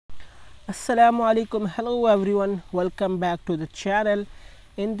Assalamu alaikum. Hello everyone, welcome back to the channel.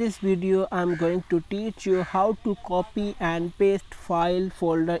 In this video I'm going to teach you how to copy and paste file,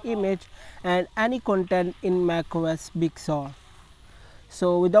 folder, image and any content in macOS Big Sur.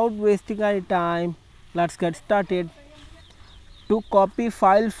 So without wasting any time, let's get started. To copy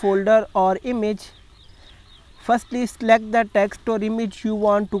file, folder or image, firstly select the text or image you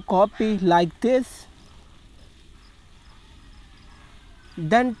want to copy like this.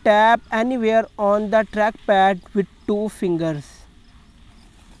 Then tap anywhere on the trackpad with 2 fingers.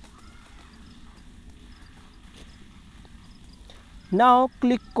 Now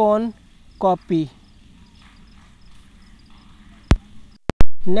click on copy.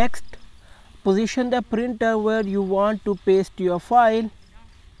 Next, position the printer where you want to paste your file.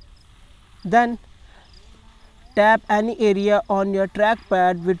 Then tap any area on your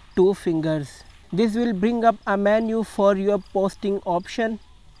trackpad with 2 fingers. This will bring up a menu for your posting option.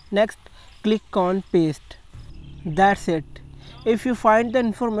 Next, click on paste. That's it. If you find the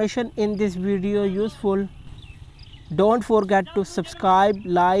information in this video useful, don't forget to subscribe,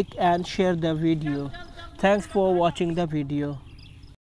 like and share the video. Thanks for watching the video.